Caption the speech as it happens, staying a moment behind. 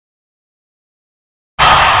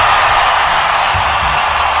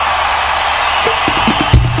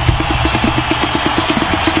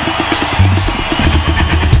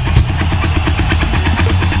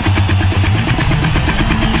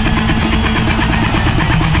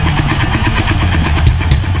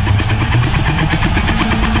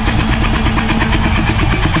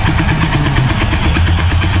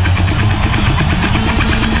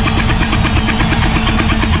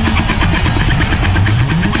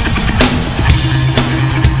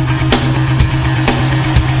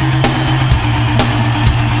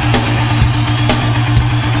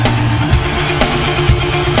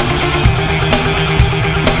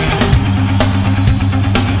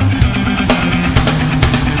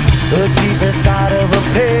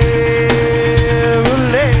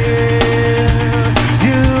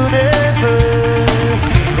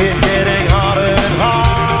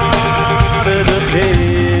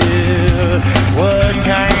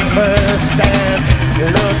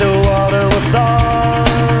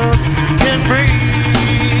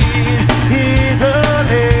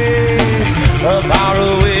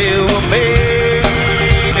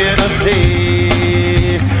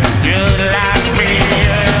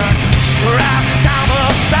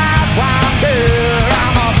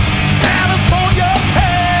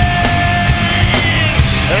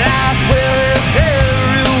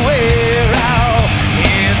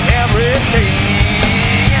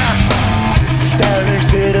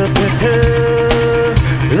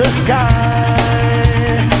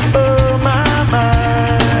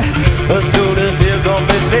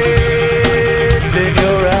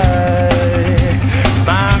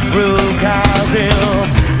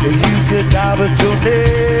but you'll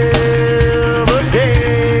never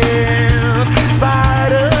dance.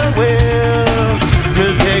 Spider web,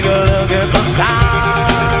 just take a look at the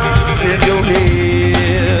stars in your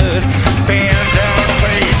head. Bend down,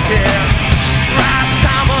 face down, rise,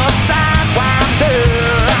 I'm a sidewinder.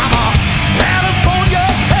 I'm a California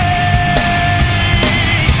pain.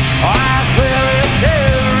 I swear it's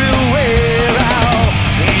everywhere, oh,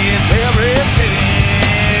 it's everything.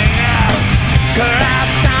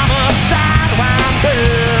 Christ, I'm a sidewinder.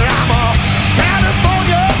 I'm a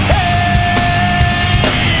California pain.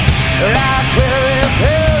 I swear it's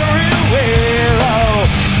everywhere, oh,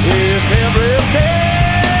 it's everything.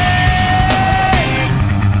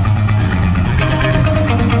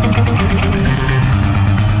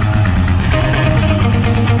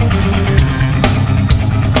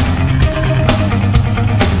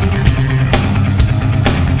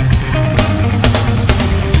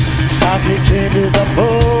 Softly changes are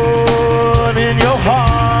born in your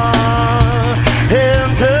heart.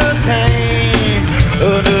 Entertain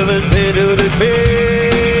another day to the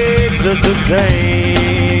makes us the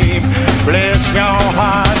same. Bless your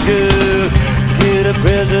heart, good, get a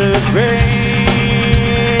present rain.